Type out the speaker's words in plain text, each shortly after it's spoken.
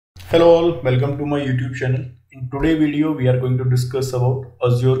Hello all, welcome to my YouTube channel. In today's video, we are going to discuss about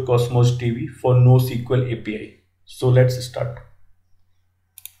Azure Cosmos DB for NoSQL API. So let's start.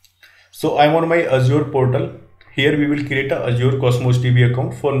 So I'm on my Azure portal. Here we will create a Azure Cosmos DB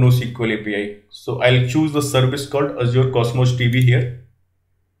account for NoSQL API. So I'll choose the service called Azure Cosmos DB here.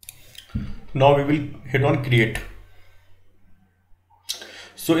 Now we will hit on create.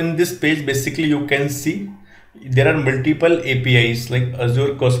 So in this page, basically you can see there are multiple APIs like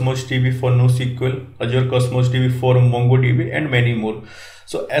Azure Cosmos DB for NoSQL, Azure Cosmos DB for MongoDB, and many more.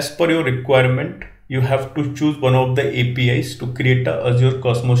 So as per your requirement, you have to choose one of the APIs to create a Azure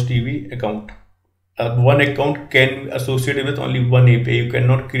Cosmos DB account. One account can be associated with only one API. You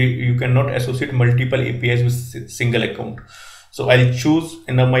cannot associate multiple APIs with single account. So I'll choose,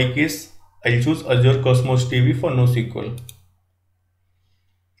 in my case, I'll choose Azure Cosmos DB for NoSQL.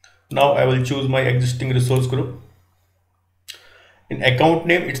 Now I will choose my existing resource group. In account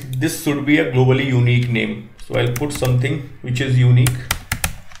name, this should be a globally unique name. So I'll put something which is unique.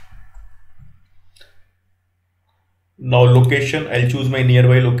 Now location, I'll choose my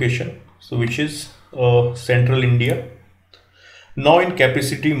nearby location, so which is Central India. Now in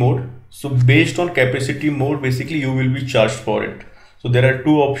capacity mode, so based on capacity mode, basically you will be charged for it. So there are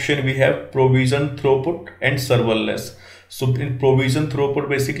two options we have: provision throughput and serverless. So in provision throughput,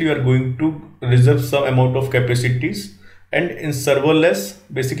 basically you are going to reserve some amount of capacities, and in serverless,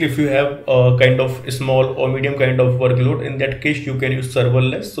 basically if you have a kind of small or medium kind of workload, in that case you can use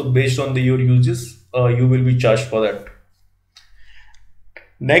serverless. So based on your uses, you will be charged for that.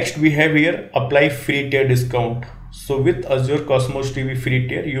 Next we have here apply free tier discount. So with Azure Cosmos DB free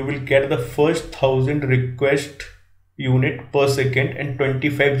tier, you will get the first 1000 request unit per second and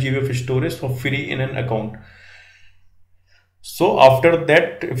 25 GB of storage for free in an account. So after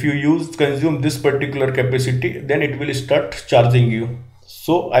that, if you consume this particular capacity, then it will start charging you.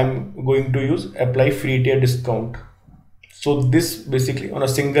 So I'm going to use apply free tier discount. So this basically on a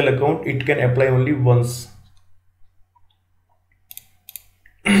single account, it can apply only once.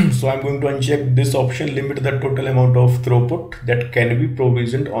 So I'm going to uncheck this option, limit the total amount of throughput that can be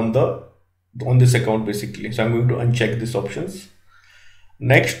provisioned on this account basically. So I'm going to uncheck these options.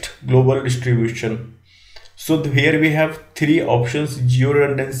 Next, global distribution. So here we have three options: geo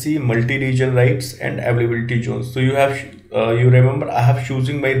redundancy, multi-region rights, and availability zones. So you remember I have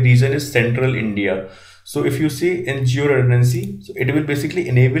choosing my region is Central India. So if you see in geo redundancy, so it will basically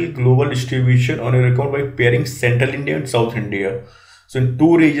enable global distribution on your account by pairing Central India and South India. So in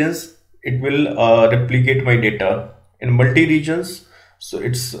two regions, it will replicate my data. In multi-regions, so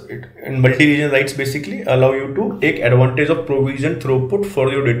in multi-region rights basically allow you to take advantage of provision throughput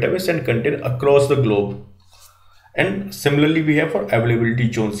for your database and content across the globe. And similarly we have for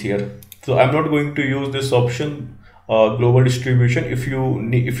availability zones here. So I'm not going to use this option, global distribution. If you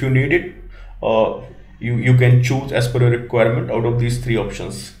need it, you can choose as per your requirement out of these three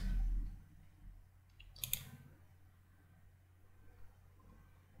options.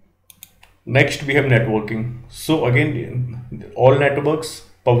 Next we have networking. So again, all networks,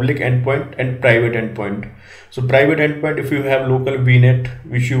 public endpoint and private endpoint. So private endpoint, if you have local VNet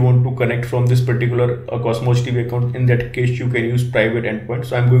which you want to connect from this particular Cosmos DB account, in that case you can use private endpoint.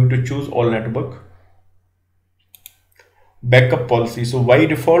 So I'm going to choose all network. Backup policy. So by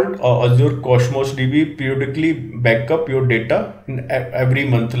default, Azure Cosmos DB periodically backup your data in every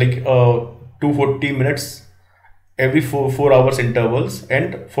month, like 240 minutes every 4 hours intervals,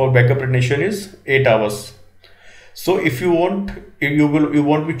 and for backup retention is 8 hours. So if you want, you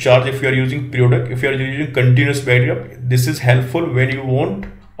won't be charged if you are using periodic. If you are using continuous backup, this is helpful when you want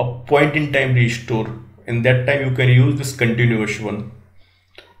a point in time restore. In that time you can use this continuous one.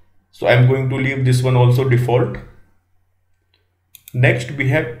 So I'm going to leave this one also default. Next we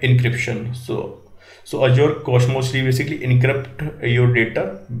have encryption. So Azure Cosmos DB basically encrypt your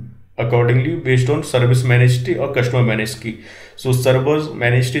data accordingly based on service managed key or customer managed key. So servers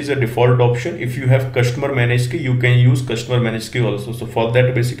managed key is a default option. If you have customer managed key, you can use customer managed key also. So for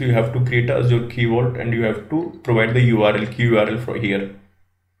that, basically you have to create a Azure Key Vault and you have to provide the key URL for here.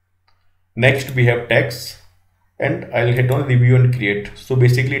 Next we have tags, and I'll hit on review and create. So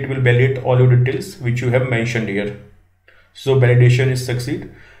basically it will validate all your details which you have mentioned here. So validation is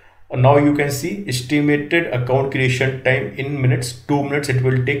succeed. Now you can see estimated account creation time in minutes. 2 minutes it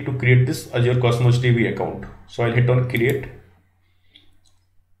will take to create this Azure Cosmos DB account. So I'll hit on create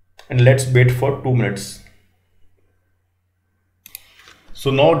and let's wait for 2 minutes.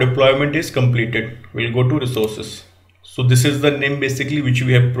 So now deployment is completed. We'll go to resources. So this is the name basically which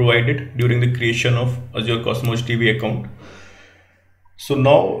we have provided during the creation of Azure Cosmos DB account. So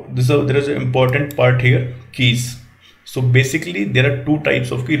now there is an important part here, keys. So basically there are two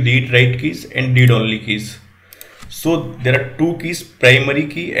types of key, read write keys and read only keys. So there are two keys, primary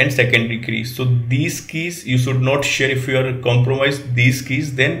key and secondary key. So these keys you should not share. If you are compromised these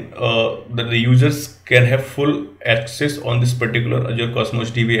keys, then the users can have full access on this particular Azure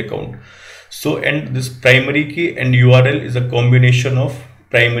Cosmos DB account. So, and this primary key and URL is a combination of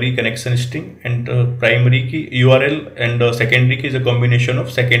primary connection string, and primary key URL and secondary key is a combination of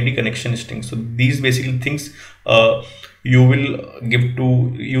secondary connection string. So these basically things you will give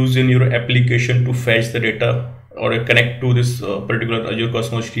to use in your application to fetch the data or connect to this particular Azure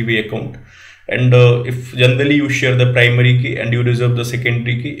Cosmos DB account. And if generally you share the primary key and you reserve the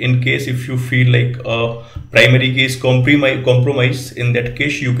secondary key, in case if you feel like primary key is compromised, in that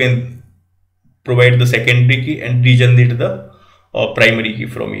case you can provide the secondary key and regenerate the primary key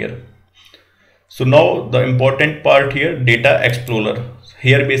from here. So now the important part here, data explorer.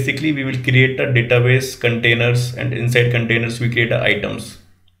 Here basically we will create a database containers, and inside containers we create items.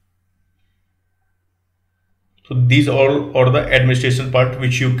 So these all are the administration part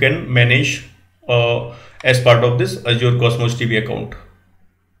which you can manage as part of this Azure Cosmos DB account.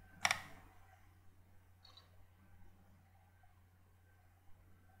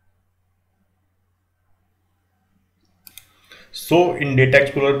 So in Data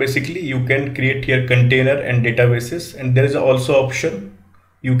Explorer, basically you can create here container and databases, and there is also option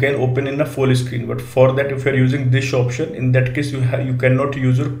you can open in a full screen. But for that, if you are using this option, in that case you cannot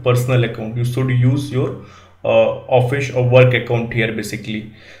use your personal account. You should use your office or work account here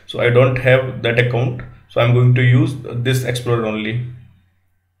basically. So I don't have that account, so I'm going to use this Explorer only.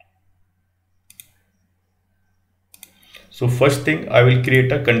 So first thing, I will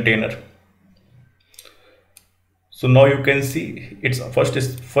create a container. So now you can see it's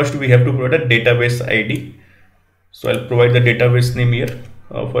first we have to provide a database ID. So I'll provide the database name here,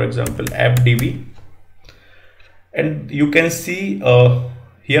 for example appdb, and you can see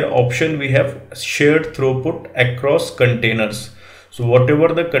here option we have shared throughput across containers. So whatever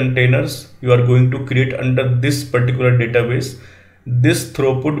the containers you are going to create under this particular database, this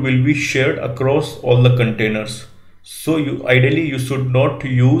throughput will be shared across all the containers. So ideally you should not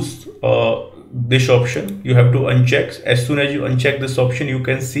use this option. You have to uncheck. As soon as you uncheck this option, you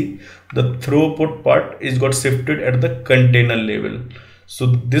can see the throughput part is got shifted at the container level. So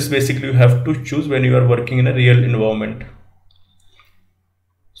this basically you have to choose when you are working in a real environment.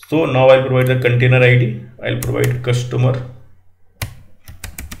 So now I'll provide the container ID. I'll provide customer.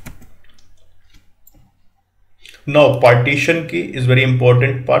 Now partition key is very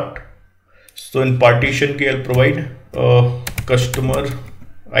important part. So in partition key I'll provide customer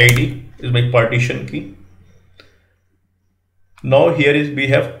ID is my partition key. Now here is we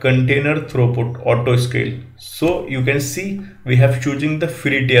have container throughput auto scale. So you can see we have choosing the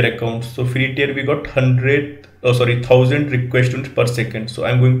free tier account. So free tier we got 1000 request units per second. So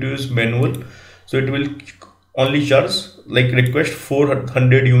I'm going to use manual. So it will only charge like request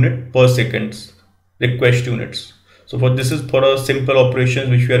 400 unit per second request units. So for this is for a simple operations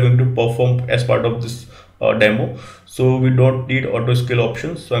which we are going to perform as part of this demo. So we don't need auto scale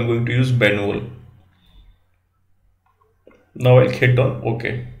options. So I'm going to use manual. Now I'll hit on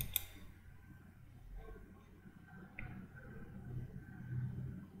OK.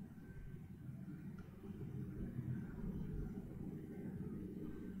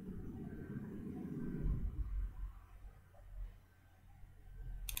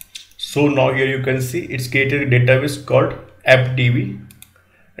 So now here you can see it's created a database called appdb,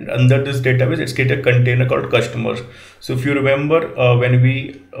 and under this database it's created a container called customer. So if you remember when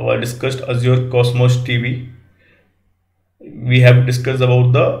we discussed Azure Cosmos DB, we have discussed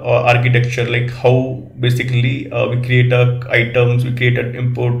about the architecture, like how basically we create items, we create an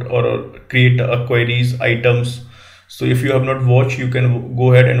import or create queries items. So if you have not watched, you can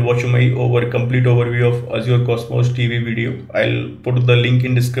go ahead and watch my complete overview of Azure Cosmos DB video. I'll put the link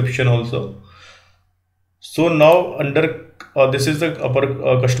in description also. So now under this is the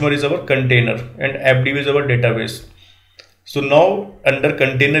our customer is our container and appdb is our database. So now under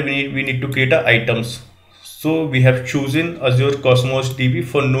container we need to create items. So we have chosen Azure Cosmos DB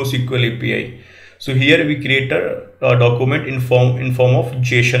for NoSQL API. So here we create a document in form of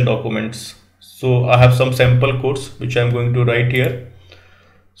JSON documents. So I have some sample codes which I'm going to write here.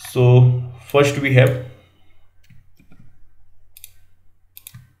 So first we have,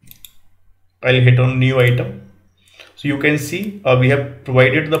 I'll hit on new item. So you can see we have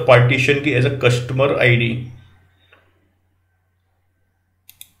provided the partition key as a customer ID.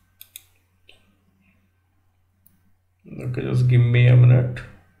 Okay, just give me a minute.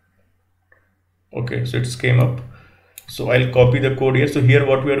 Okay, so it's came up. So I'll copy the code here. So here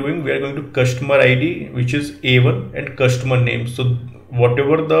what we are doing, we are going to customer ID, which is A1, and customer name. So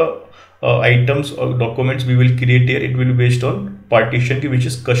whatever the items or documents we will create here, it will be based on partition key, which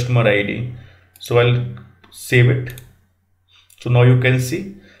is customer ID. So I'll save it. So now you can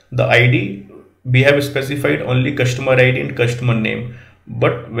see the ID, we have specified only customer ID and customer name.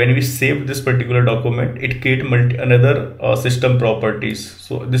 But when we save this particular document, it creates another system properties.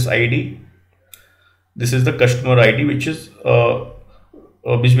 So this ID, this is the customer ID, which is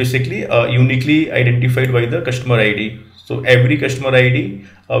which basically uniquely identified by the customer ID. So every customer ID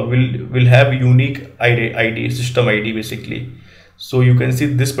will have unique ID, system ID basically. So you can see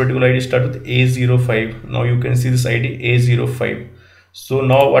this particular ID start with A05. Now you can see this ID A05. So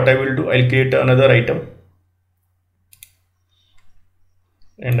now what I will do, I'll create another item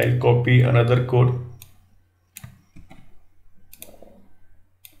and I'll copy another code.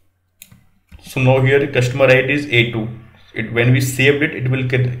 So now here customer ID is A2. When we saved it, it will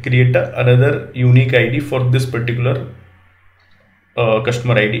create another unique ID for this particular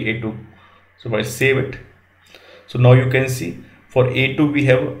customer ID A2. So if I save it, so now you can see for A2 we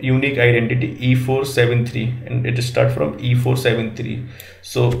have unique identity E473 and it start from E473.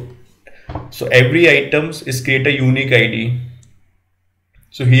 So every items is create a unique ID.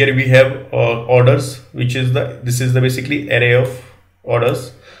 So here we have orders, which is this is the basically array of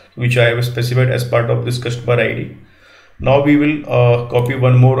orders which I have specified as part of this customer ID. Now we will copy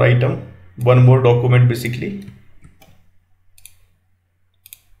one more item, one more document basically.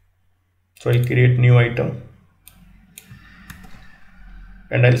 So I'll create new item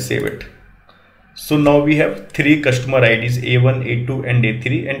and I'll save it. So now we have three customer IDs, A1, A2 and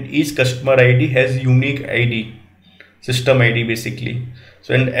A3, and each customer ID has unique ID, system ID basically.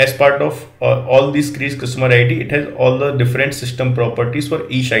 So and as part of all these three customer ID, it has all the different system properties for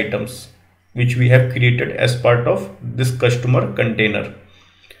each items which we have created as part of this customer container.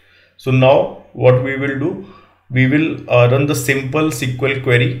 So now what we will do, we will run the simple SQL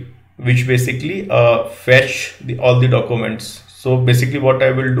query which basically fetch all the documents. So basically what I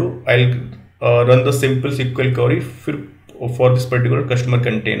will do, I'll run the simple SQL query for this particular customer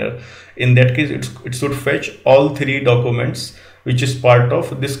container. In that case, it should fetch all three documents which is part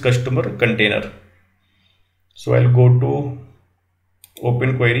of this customer container. So I'll go to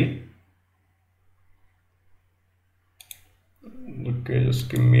open query. Okay, just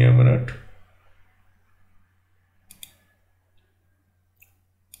give me a minute.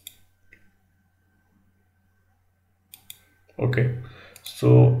 Okay,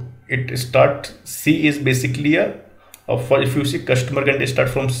 so it start C is basically for if you see customer can start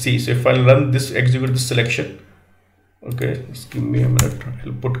from C. So if I run this, execute this selection. Okay, just give me a minute.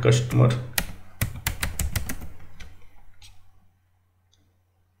 I'll put customer.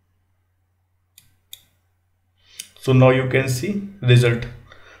 So now you can see result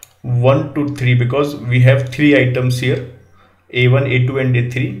 1 to 3 because we have three items here, A1, A2 and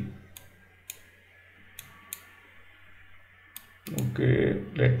A3. Okay,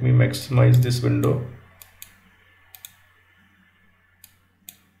 let me maximize this window.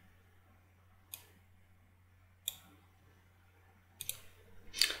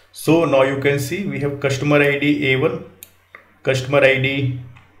 So now you can see we have customer ID A1, customer ID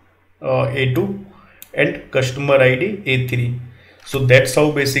A2 and customer ID A3. So that's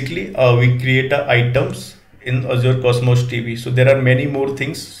how basically we create items in Azure Cosmos DB. So there are many more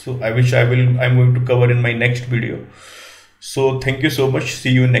things, so I'm going to cover in my next video. So thank you so much.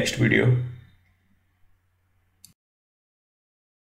 See you in next video.